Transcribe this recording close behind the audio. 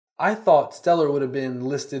I thought Stellar would have been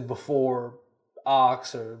listed before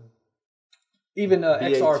Ox or even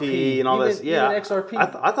XRP and all that. Yeah, even XRP.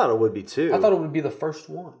 I thought it would be too. I thought it would be the first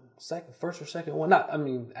or second one. Not,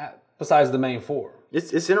 besides the main four.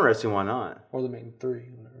 It's interesting. Why not? Or the main three.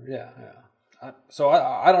 Whatever. Yeah. So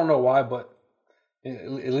I don't know why, but at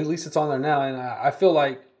least it's on there now, and I feel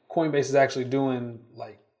like Coinbase is actually doing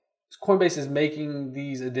Coinbase is making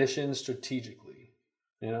these additions strategically,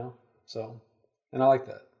 So, and I like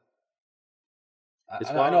that.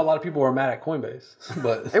 I know a lot of people are mad at Coinbase,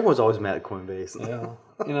 but everyone's always mad at Coinbase.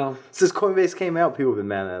 Yeah, Since Coinbase came out, people have been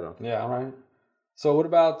mad at them. Yeah, right. So what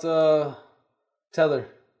about Tether?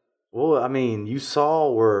 Well, I mean, you saw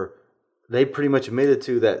where they pretty much admitted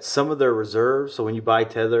to that some of their reserves. So when you buy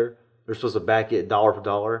Tether, they're supposed to back it dollar for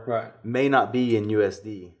dollar. Right. May not be in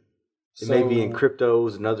USD. It may be in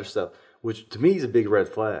cryptos and other stuff, which to me is a big red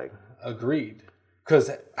flag. Agreed.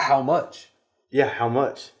 Because how much? Yeah, how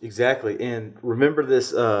much? Exactly. And remember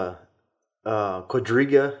this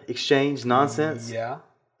Quadriga exchange nonsense? Yeah.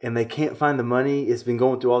 And they can't find the money. It's been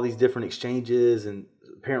going through all these different exchanges and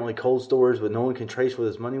apparently cold storage, but no one can trace where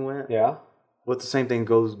this money went. Yeah. What the same thing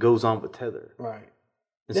goes on with Tether. Right.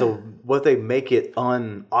 And so what they make it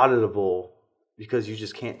unauditable because you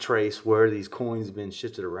just can't trace where these coins have been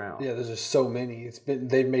shifted around. Yeah, there's just so many.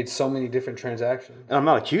 They've made so many different transactions. And I'm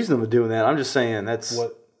not accusing them of doing that. I'm just saying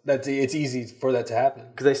it's easy for that to happen.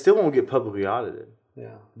 Because they still won't get publicly audited.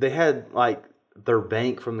 Yeah. They had their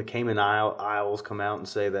bank from the Cayman Isles come out and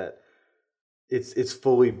say that it's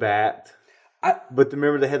fully backed. But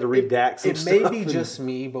remember they had to redact some stuff. It may be just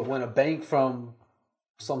me, but when a bank from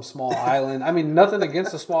some small island, nothing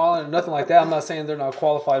against a small island, nothing like that. I'm not saying they're not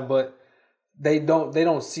qualified, but they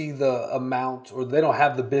don't see the amount, or they don't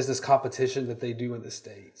have the business competition that they do in the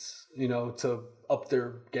States, to up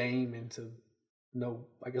their game and to know,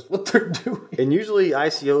 I guess, what they're doing. And usually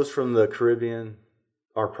ICOs from the Caribbean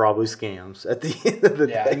are probably scams at the end of the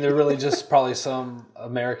day. Yeah, and they're really just probably some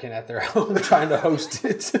American at their home trying to host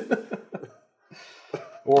it.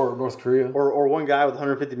 Or North Korea. Or one guy with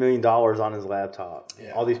 $150 million on his laptop.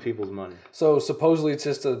 Yeah. All these people's money. So supposedly, it's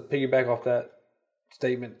just to piggyback off that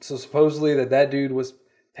statement. So supposedly that dude was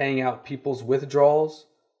paying out people's withdrawals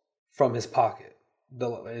from his pocket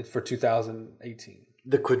for 2018.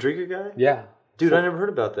 The Quadriga guy? Yeah. Dude, I never heard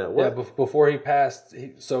about that. What? Yeah, before he passed,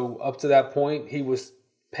 so up to that point, he was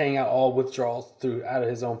paying out all withdrawals out of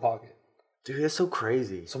his own pocket. Dude, that's so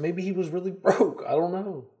crazy. So maybe he was really broke. I don't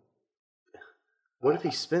know. What if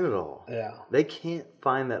he spent it all? Yeah. They can't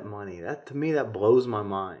find that money. To me, that blows my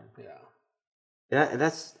mind. Yeah. And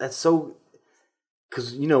that's so...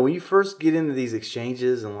 Because, when you first get into these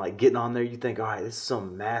exchanges and, getting on there, you think, all right, this is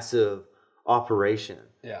some massive operation.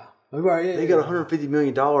 Yeah. They got $150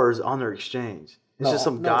 million on their exchange. It's just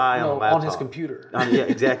some guy on a laptop. On his computer. Yeah,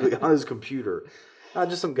 exactly. On his computer. Not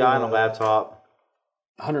just some guy on a laptop.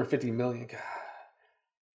 150 million.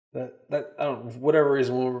 God. That I don't know, whatever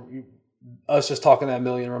reason, us just talking that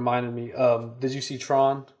million reminded me. Did you see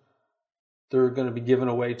Tron? They're going to be giving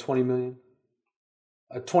away 20 million.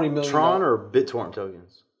 20 million. Tron or BitTorrent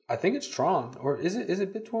tokens? I think it's Tron, or is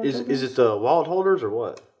it BitTorrent? Is it the wallet holders or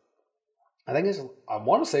what? I think I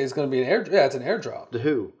want to say it's going to be an airdrop. Yeah, it's an airdrop. To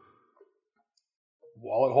who?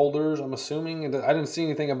 Wallet holders, I'm assuming. I didn't see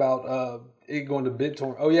anything about it going to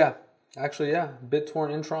BitTorrent. Oh yeah, actually yeah,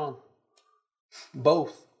 BitTorrent and Tron,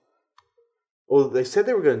 both. Well, they said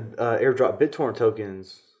they were going to airdrop BitTorrent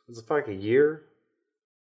tokens. Was it for a year?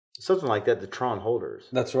 Something like that to Tron holders.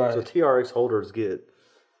 That's right. So TRX holders get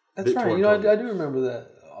That's BitTorrent right. I do remember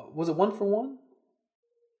that. Was it 1 for 1?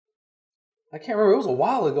 I can't remember. It was a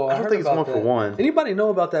while ago. I don't think it's 1 for 1. Anybody know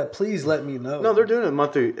about that? Please let me know. No, they're doing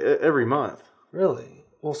it every month. Really?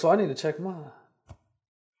 Well, so I need to check mine.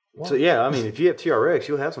 What? So yeah, if you have TRX,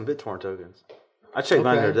 you'll have some BitTorrent tokens. I checked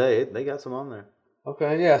mine the other day. They got some on there.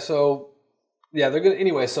 Okay, yeah. So yeah, they're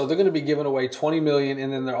gonna be giving away 20 million,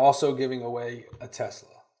 and then they're also giving away a Tesla.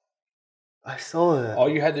 I saw that. All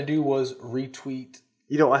you had to do was retweet.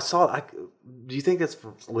 I saw. Do you think that's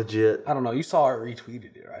legit? I don't know. You saw it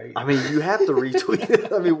retweeted it, right? You have to retweet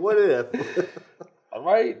it. What if?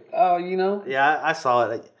 Right? Yeah, I saw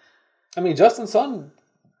it. Justin Sun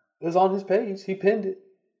is on his page. He pinned it.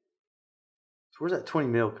 So where's that 20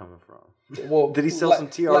 mil coming from? Well, did he sell some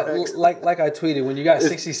TRX? Like I tweeted, when you got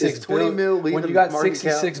 66 billion, when you got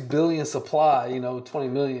 66 billion supply, 20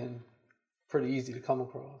 million, pretty easy to come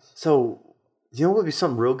across. So, what would be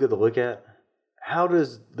something real good to look at? How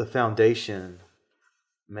does the foundation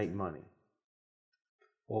make money?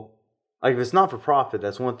 Well, if it's not for profit,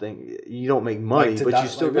 that's one thing. You don't make money, but you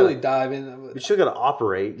still really dive in. You still got to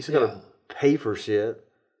operate. You still got to pay for shit.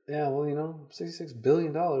 Yeah, well, $66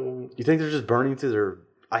 billion. I mean, You think they're just burning through their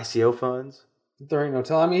ICO funds? there ain't no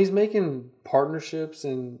telling. I mean, he's making partnerships,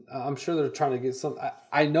 and I'm sure they're trying to get some.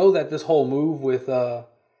 I know that this whole move with the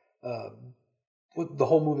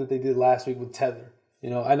whole move that they did last week with Tether.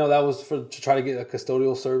 I know that was to try to get a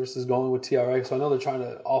custodial services going with TRX. So I know they're trying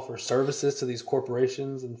to offer services to these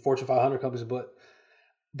corporations and Fortune 500 companies. But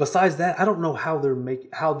besides that, I don't know how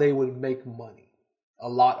they would make money. A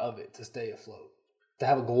lot of it to stay afloat, to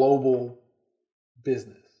have a global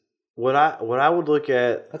business. What I would look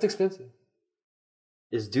at, that's expensive,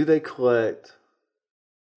 is do they collect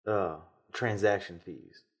transaction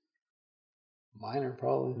fees? Minor,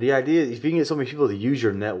 probably. The idea is if you can get so many people to use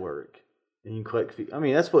your network and you collect fees. I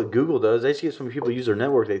mean, that's what Google does. They just get so many people to use their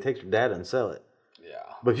network, they take their data and sell it. Yeah.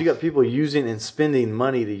 But if you got people using and spending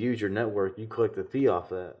money to use your network, you collect the fee off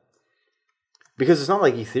that. Because it's not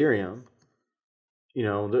like Ethereum.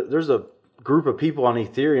 There's a group of people on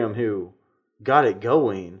Ethereum who got it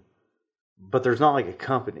going, but there's not like a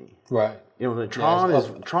company. Right.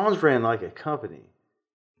 Tron's ran like a company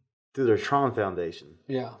through their Tron Foundation.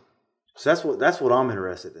 Yeah. So that's what I'm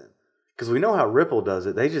interested in. Because we know how Ripple does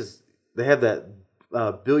it. They have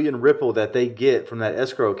that billion Ripple that they get from that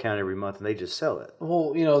escrow account every month, and they just sell it.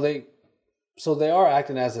 Well, they are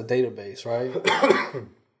acting as a database, right?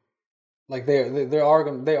 Like they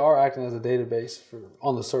are acting as a database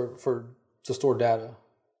to store data.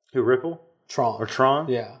 Who, Ripple? Tron. Or Tron?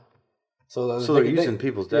 Yeah. So they're using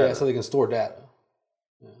people's data. Yeah, so they can store data.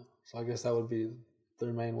 Yeah. So I guess that would be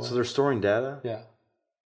their main way. So they're storing data? Yeah.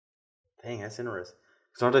 Dang, that's interesting.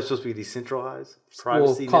 Because aren't they supposed to be decentralized?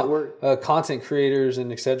 Privacy network? Content creators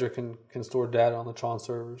and etc. can store data on the Tron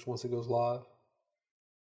servers once it goes live.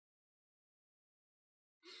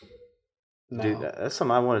 No. Dude, that's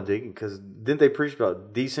something I want to dig in, because didn't they preach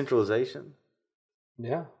about decentralization?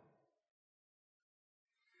 Yeah.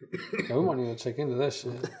 We might need to check into that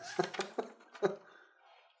shit.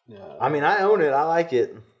 Yeah. I mean, I own it. I like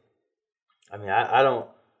it. I mean, I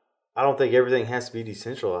don't think everything has to be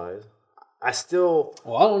decentralized.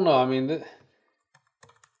 Well, I don't know. I mean,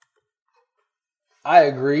 I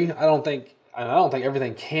agree. I don't think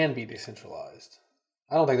everything can be decentralized.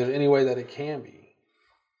 I don't think there's any way that it can be.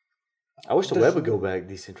 I wish the web would go back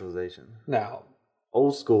decentralization. Now,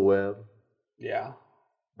 old school web. Yeah.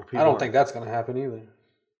 I don't think that's going to happen either.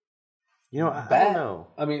 I don't know.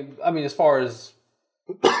 I mean, as far as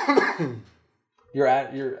your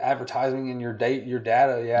advertising and your data, you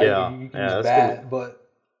can use that, but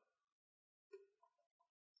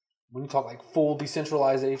when you talk like full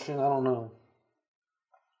decentralization, I don't know.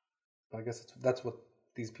 I guess that's what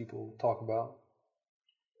these people talk about.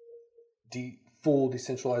 Full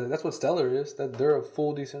decentralized. That's what Stellar is. That they're a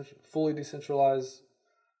fully decentralized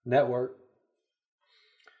network.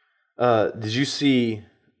 Did you see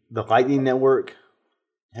the Lightning Network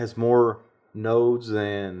has more nodes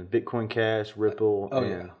than Bitcoin Cash, Ripple,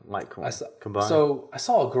 and Litecoin combined? So I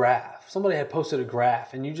saw a graph. Somebody had posted a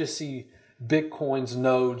graph, and you just see Bitcoin's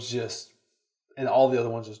nodes and all the other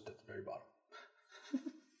ones just at the very bottom.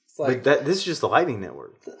 It's like this is just the Lightning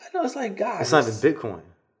Network. I know, it's like, guys, it's not even Bitcoin.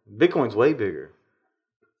 Bitcoin's way bigger.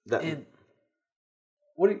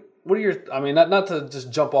 What are your? I mean, not to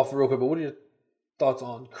just jump off real quick, but what are your thoughts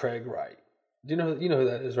on Craig Wright? Do you know who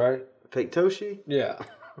that is, right? Fake Toshi? Yeah.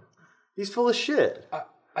 He's full of shit.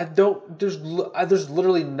 I don't. There's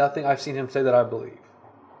literally nothing I've seen him say that I believe.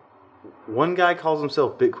 One guy calls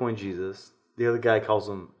himself Bitcoin Jesus. The other guy calls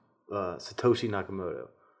him Satoshi Nakamoto.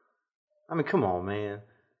 I mean, come on, man.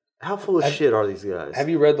 How full of shit are these guys? Have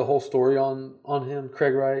you read the whole story on him,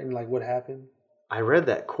 Craig Wright, and like what happened? I read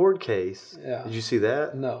that court case. Yeah. Did you see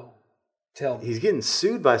that? No. Tell me. He's getting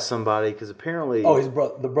sued by somebody because apparently... Oh,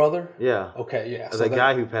 the brother? Yeah. Okay, yeah. So that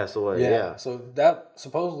guy who passed away, yeah. So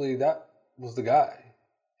supposedly that was the guy.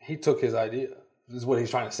 He took his idea, is what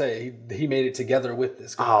he's trying to say. He made it together with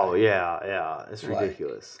this guy. Oh, yeah. It's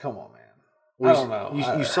ridiculous. Come on, man. Well, I don't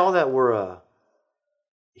know. You saw that where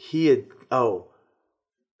he had... Oh,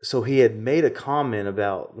 so he had made a comment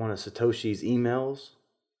about one of Satoshi's emails,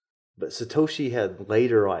 but Satoshi had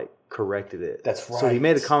later corrected it. That's right. So he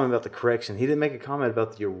made a comment about the correction. He didn't make a comment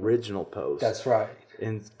about the original post. That's right.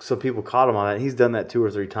 And so people caught him on that. He's done that 2 or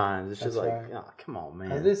 3 times. It's just come on,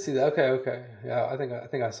 man. I did see that. Okay. Yeah, I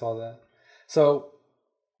think I saw that. So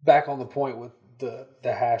back on the point with the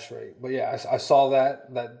hash rate. But yeah, I saw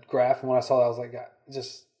that graph, and when I saw that, I was like,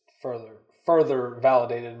 just further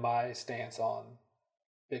validated my stance on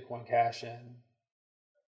Bitcoin Cash and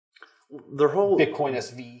their whole Bitcoin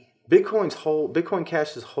SV. Bitcoin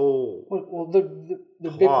Cash's whole. Well, the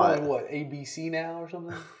Bitcoin ABC now or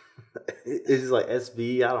something. It's like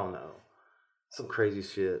SB. I don't know. Some crazy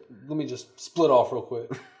shit. Let me just split off real quick.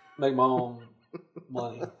 Make my own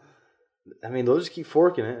money. I mean, they'll just keep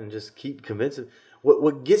forking it and just keep convincing.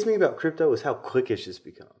 What gets me about crypto is how cliquish it's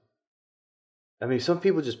become. I mean, some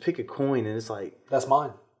people just pick a coin and it's like that's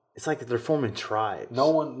mine. It's like they're forming tribes. No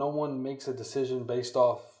one makes a decision based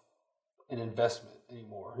off an investment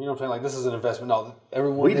anymore. You know what I'm saying? Like, this is an investment. No,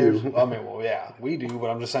 everyone we do. I mean, well, yeah, we do. But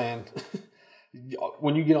I'm just saying,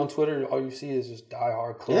 when you get on Twitter, all you see is just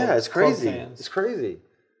diehard club. Yeah, it's crazy. Fans. It's crazy.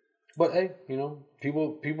 But hey, you know,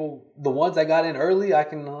 people, the ones that got in early, I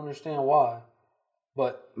can understand why.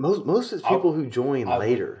 But most of the people who join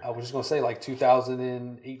later. I was just gonna say like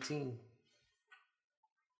 2018,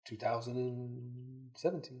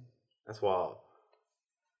 2017. That's wild.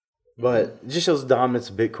 But it just shows the dominance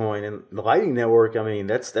of Bitcoin and the Lightning Network. I mean,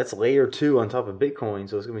 that's layer 2 on top of Bitcoin,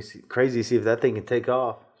 so it's gonna be crazy to see if that thing can take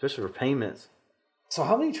off, especially for payments. So,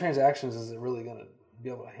 how many transactions is it really gonna be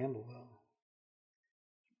able to handle, though?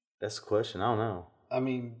 That's the question. I don't know. I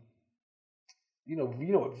mean, you know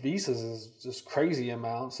what Visas is just crazy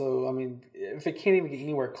amount. So, I mean, if it can't even get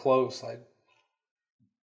anywhere close, like,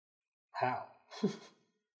 how?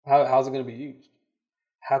 How's it gonna be used?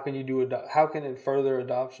 How can you do how can it further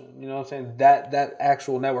adoption? You know what I'm saying? That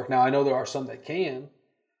actual network. Now, I know there are some that can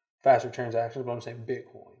faster transactions, but I'm saying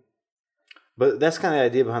Bitcoin. But that's kind of the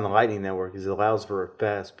idea behind the Lightning Network is it allows for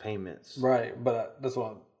fast payments. Right, but that's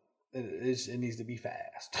what it needs to be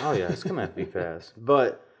fast. Oh yeah, it's gonna have to be fast.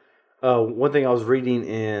 But one thing I was reading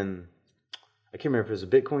in, I can't remember if it was a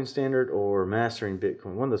Bitcoin Standard or Mastering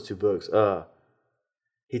Bitcoin, one of those two books.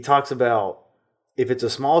 He talks about if it's a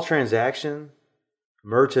small transaction,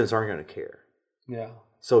 merchants aren't going to care. Yeah.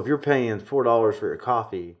 So if you're paying $4 for your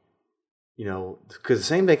coffee, you know, because the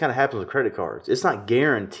same thing kind of happens with credit cards. It's not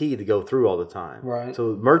guaranteed to go through all the time. Right.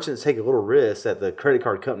 So merchants take a little risk that the credit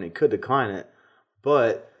card company could decline it,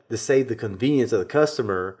 but to save the convenience of the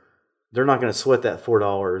customer, they're not going to sweat that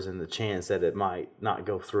 $4 and the chance that it might not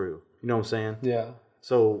go through. You know what I'm saying? Yeah.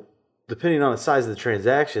 So depending on the size of the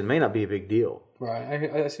transaction, it may not be a big deal.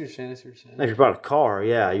 Right. I see what you're saying. If you bought a car,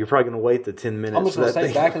 yeah, you're probably going to wait the 10 minutes. I'm just going to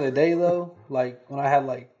say, back in the day, though, like when I had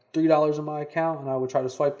like $3 in my account and I would try to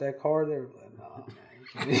swipe that card, they were like, nah,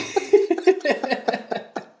 man, you can't.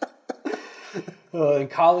 In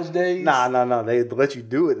college days? No. They let you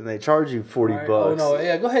do it and they charge you $40. Oh, no.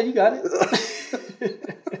 Yeah, go ahead. You got it.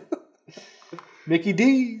 Mickey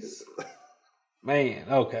D's. Man.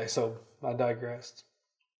 Okay. So I digressed.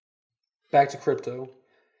 Back to crypto.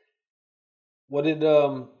 What do you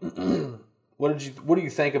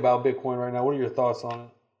think about Bitcoin right now? What are your thoughts on it?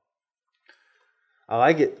 I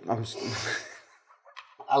like it.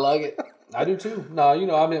 I like it. I do too. No, you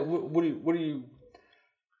know, I mean, what do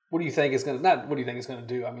you think it's gonna? Not what do you think it's gonna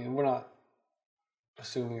do? I mean, we're not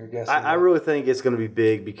assuming you're guessing. I really think it's going to be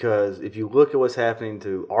big because if you look at what's happening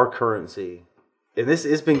to our currency, and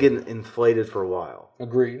it's been getting inflated for a while.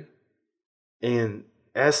 Agreed. And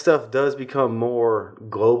as stuff does become more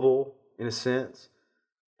global, in a sense,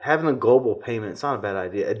 having a global payment, it's not a bad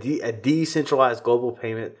idea. A decentralized global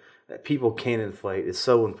payment that people can inflate is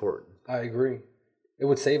so important. I agree. It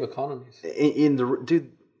would save economies.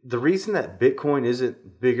 The reason that Bitcoin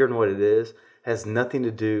isn't bigger than what it is has nothing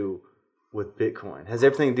to do with Bitcoin. It has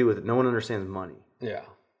everything to do with it. No one understands money. Yeah.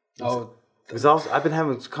 Because I've been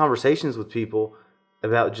having conversations with people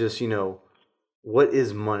about just, what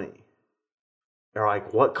is money? Or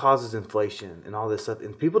like what causes inflation and all this stuff.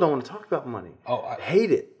 And people don't want to talk about money. I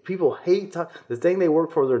hate it. People hate the thing they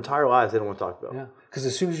work for their entire lives they don't want to talk about. Yeah. Because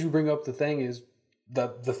as soon as you bring up the thing is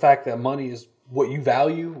the fact that money is what you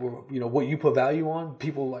value or what you put value on,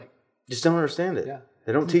 people just don't understand it. Yeah.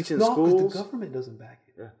 They don't teach in schools. No, because the government doesn't back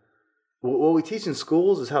it. Yeah. What we teach in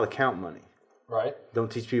schools is how to count money. Right.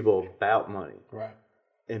 Don't teach people about money. Right.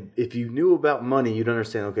 And if you knew about money, you'd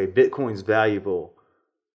understand, okay, Bitcoin's valuable.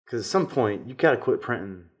 Because at some point, you got to quit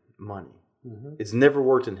printing money. Mm-hmm. It's never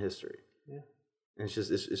worked in history. Yeah. And it's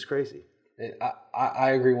just, it's crazy.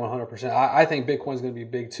 I agree 100%. I think Bitcoin's going to be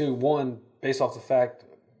big too. One, based off the fact,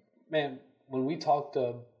 man, when we talked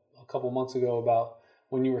a couple months ago about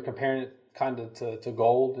when you were comparing it kind of to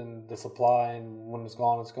gold and the supply and when it's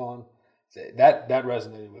gone, that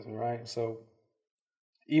resonated with me, right? So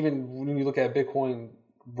even when you look at Bitcoin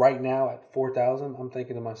right now at 4,000, I'm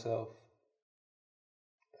thinking to myself,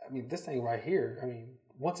 I mean, this thing right here, I mean,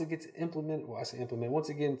 once it gets implemented, once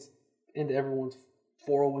it gets into everyone's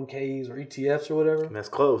 401ks or ETFs or whatever. And that's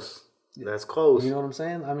close. That's close. You know what I'm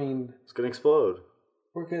saying? I mean, it's going to explode.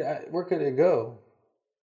 Where could it go?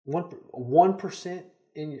 1%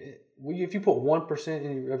 if you put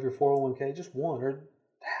 1% of your 401k, just one or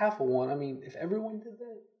half of one. I mean, if everyone did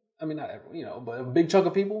that, I mean, not everyone, but a big chunk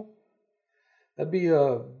of people, That'd be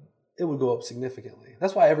it would go up significantly.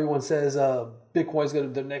 That's why everyone says Bitcoin's gonna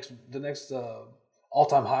the next all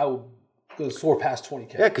time high will soar past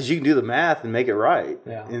 20K. Yeah, because you can do the math and make it right.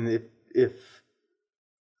 Yeah. And if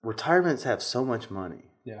retirements have so much money,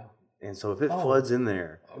 yeah, and so if it floods in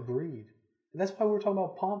there, agreed. And that's why we were talking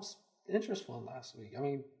about Pump's interest fund last week. I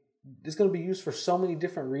mean, it's going to be used for so many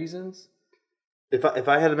different reasons. If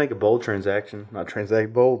I had to make a bold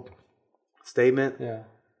statement, yeah.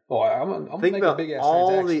 Oh, I'm gonna make a big ass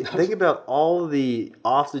transaction. Think about all the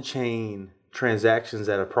off the chain transactions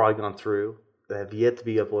that have probably gone through that have yet to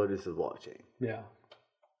be uploaded to the blockchain. Yeah.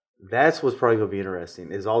 That's what's probably going to be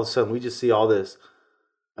interesting. Is all of a sudden we just see all this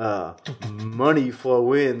money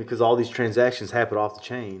flow in because all these transactions happen off the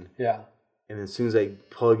chain. Yeah. And as soon as they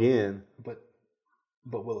plug in, but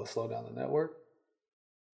will it slow down the network?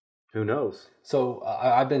 Who knows? So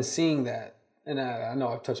I've been seeing that, and I know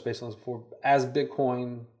I've touched base on this before. As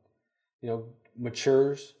Bitcoin,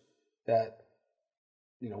 matures, that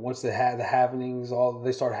once they have the halvenings,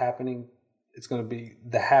 they start happening, it's going to be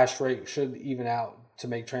the hash rate should even out to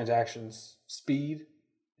make transactions speed,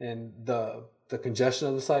 and the congestion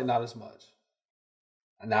of the site not as much.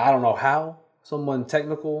 Now I don't know how. Someone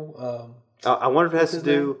technical. I wonder if it has to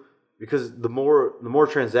do because the more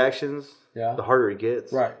transactions, the harder it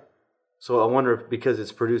gets. Right. So I wonder if because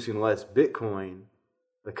it's producing less Bitcoin,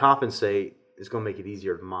 the compensate is going to make it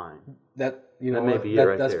easier to mine. That may be it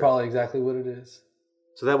right that's there. probably exactly what it is.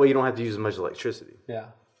 So that way you don't have to use as much electricity.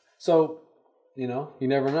 Yeah. So you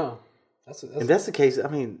never know. If that's the case, I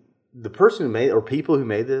mean, the person who made or people who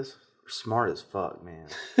made this are smart as fuck, man.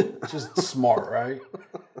 Just smart, right?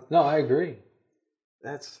 No, I agree.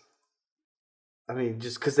 Just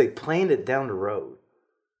because they planned it down the road.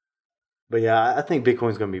 But yeah, I think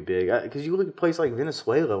Bitcoin's going to be big. Because you look at a place like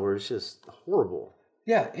Venezuela where it's just horrible.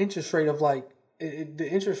 Yeah, interest rate of the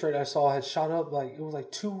interest rate I saw had shot up it was like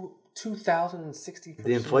 2,060%.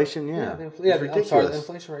 The inflation, yeah. It's ridiculous. I'm sorry, the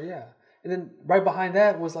inflation rate, yeah. And then right behind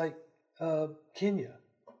that was Kenya.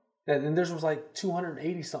 And theirs was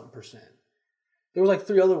 280 something%. There was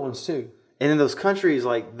 3 other ones too. And in those countries,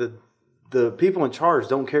 the people in charge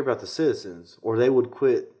don't care about the citizens, or they would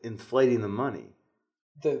quit inflating the money.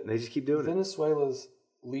 They just keep doing Venezuela's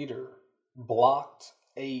leader blocked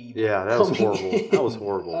aid. Yeah, that was horrible. That was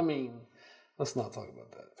horrible. I mean, let's not talk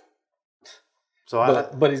about that. So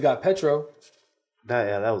but he's got Petro.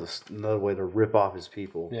 That was another way to rip off his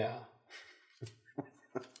people. Yeah.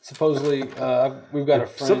 Supposedly, we've got a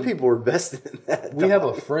friend. Some people were invested in that. We have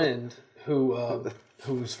a friend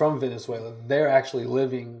who's from Venezuela. They're actually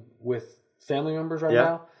living with family members right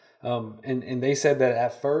now. And they said that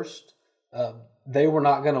at first, they were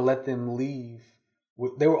not going to let them leave.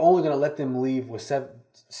 They were only going to let them leave with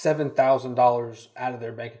 $7,000 out of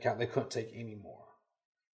their bank account. They couldn't take any more.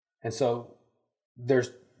 And so they're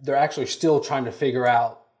actually still trying to figure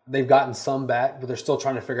out. They've gotten some back, but they're still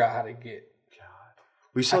trying to figure out how to get.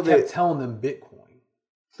 I kept telling them Bitcoin.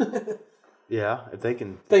 Yeah, if they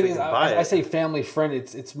can. Thing is, I say family friend.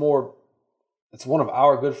 It's more. It's one of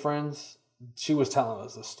our good friends. She was telling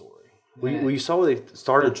us this story. We saw they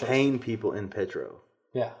started paying people in Petro.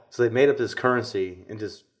 Yeah. So they made up this currency and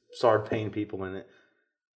just started paying people in it.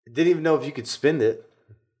 Didn't even know if you could spend it.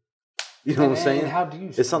 You know what I'm saying? And how do you?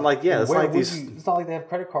 It's not like it's like these. It's not like they have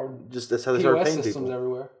credit card. Just that's how they started paying systems people.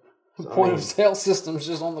 Everywhere. So, point of sale systems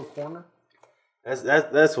just on the corner.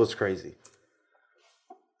 That's what's crazy.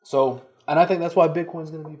 So, and I think that's why Bitcoin's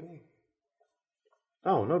going to be big.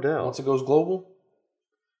 Oh, no doubt. Once it goes global.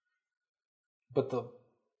 But for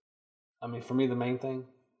me, the main thing,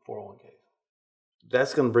 401k.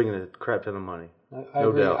 That's going to bring in a crap ton of money. I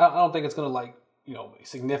agree. Doubt. I don't think it's going to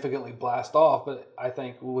significantly blast off, but I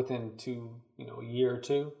think within a year or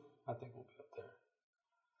two, I think we'll be up there.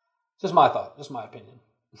 Just my thought, just my opinion.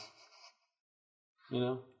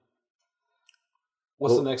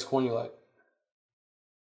 What's the next coin you like?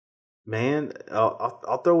 Man,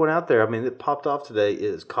 I'll throw one out there. I mean, it popped off today.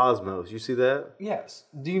 Is Cosmos? You see that? Yes.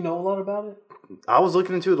 Do you know a lot about it? I was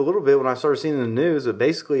looking into it a little bit when I started seeing the news. It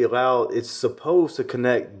basically it's supposed to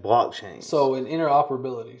connect blockchains. So an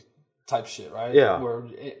interoperability type shit, right? Yeah. Where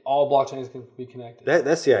all blockchains can be connected.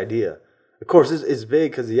 That's the idea. Of course, it's big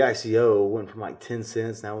because the ICO went from 10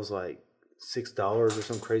 cents. Now it's $6 or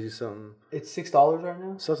some crazy something. It's $6 right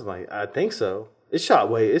now? Something I think so. It's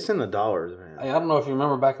it's in the dollars, man. I don't know if you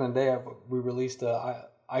remember back in the day, we released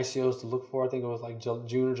ICOs to look for. I think it was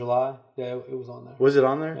June or July. Yeah, it was on there. Was it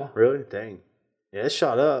on there? Yeah. Really? Dang. Yeah, it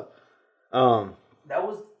shot up. That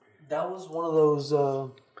was one of those.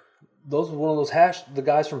 Those were one of those the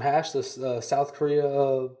guys from Hash, the South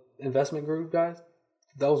Korea investment group guys.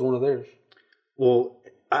 That was one of theirs. Well,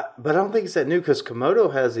 But I don't think it's that new because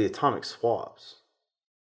Komodo has the atomic swaps.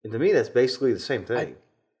 And to me, that's basically the same thing.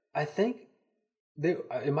 I think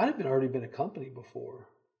it might have already been a company before.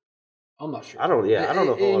 I'm not sure. I don't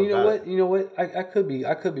know. And you know what? I could be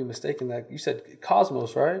mistaken. That you said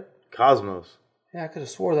Cosmos, right? Cosmos. Yeah, I could have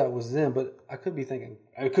swore that was them, but I could be thinking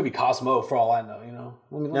it could be Cosmo for all I know.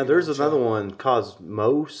 Now there's another one,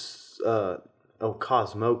 Cosmos.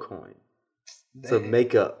 Cosmo coin. It's a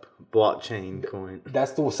makeup blockchain coin.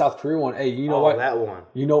 That's the South Korea one. Hey, you know what? That one.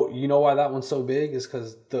 You know why that one's so big is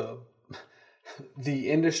because the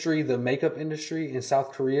industry, the makeup industry in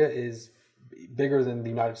South Korea is bigger than the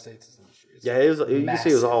United States industry. You can see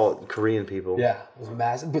it was all Korean people. Yeah, it was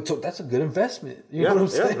massive. But that's a good investment. You know what I'm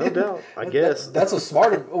saying? No doubt. I guess that's a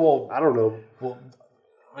smart. Well, I don't know. Well,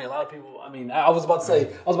 I mean, a lot of people. I mean, I was about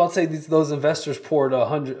to say those investors poured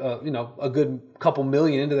a good couple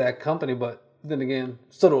million into that company, but then again,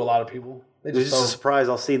 so do a lot of people. It's just a surprise.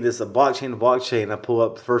 I'll see this a blockchain. I pull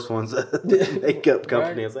up the first one's makeup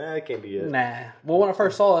company. Right? I was like, that can't be it. Nah. Well, when I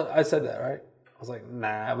first saw it, I said that, right? I was like,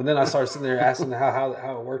 nah. But then I started sitting there asking how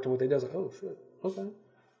it worked and what they do. I was like, oh shit, okay.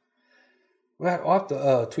 I'll have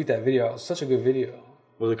to tweet that video. It was such a good video.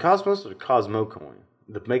 Was it Cosmos or the Cosmo coin?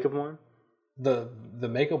 The makeup one? The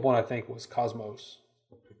makeup one I think was Cosmos.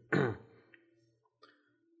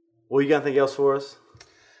 Well, you got anything else for us?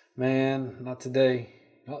 Man, not today.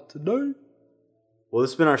 Not today. Well,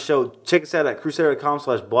 this has been our show. Check us out at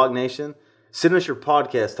crusader.com/blognation. Send us your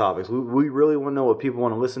podcast topics. We really want to know what people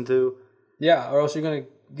want to listen to. Yeah, or else you're going to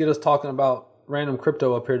get us talking about random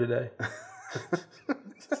crypto up here today.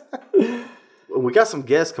 We got some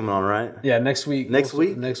guests coming on, right? Yeah, next week. Next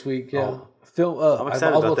week, yeah. Oh. Film. I'm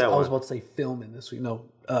excited about that one. I was about to say filming this week. No,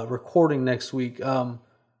 recording next week. Shrimpy.io.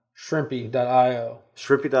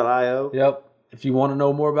 Shrimpy.io. Yep. If you want to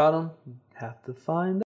know more about them, have to find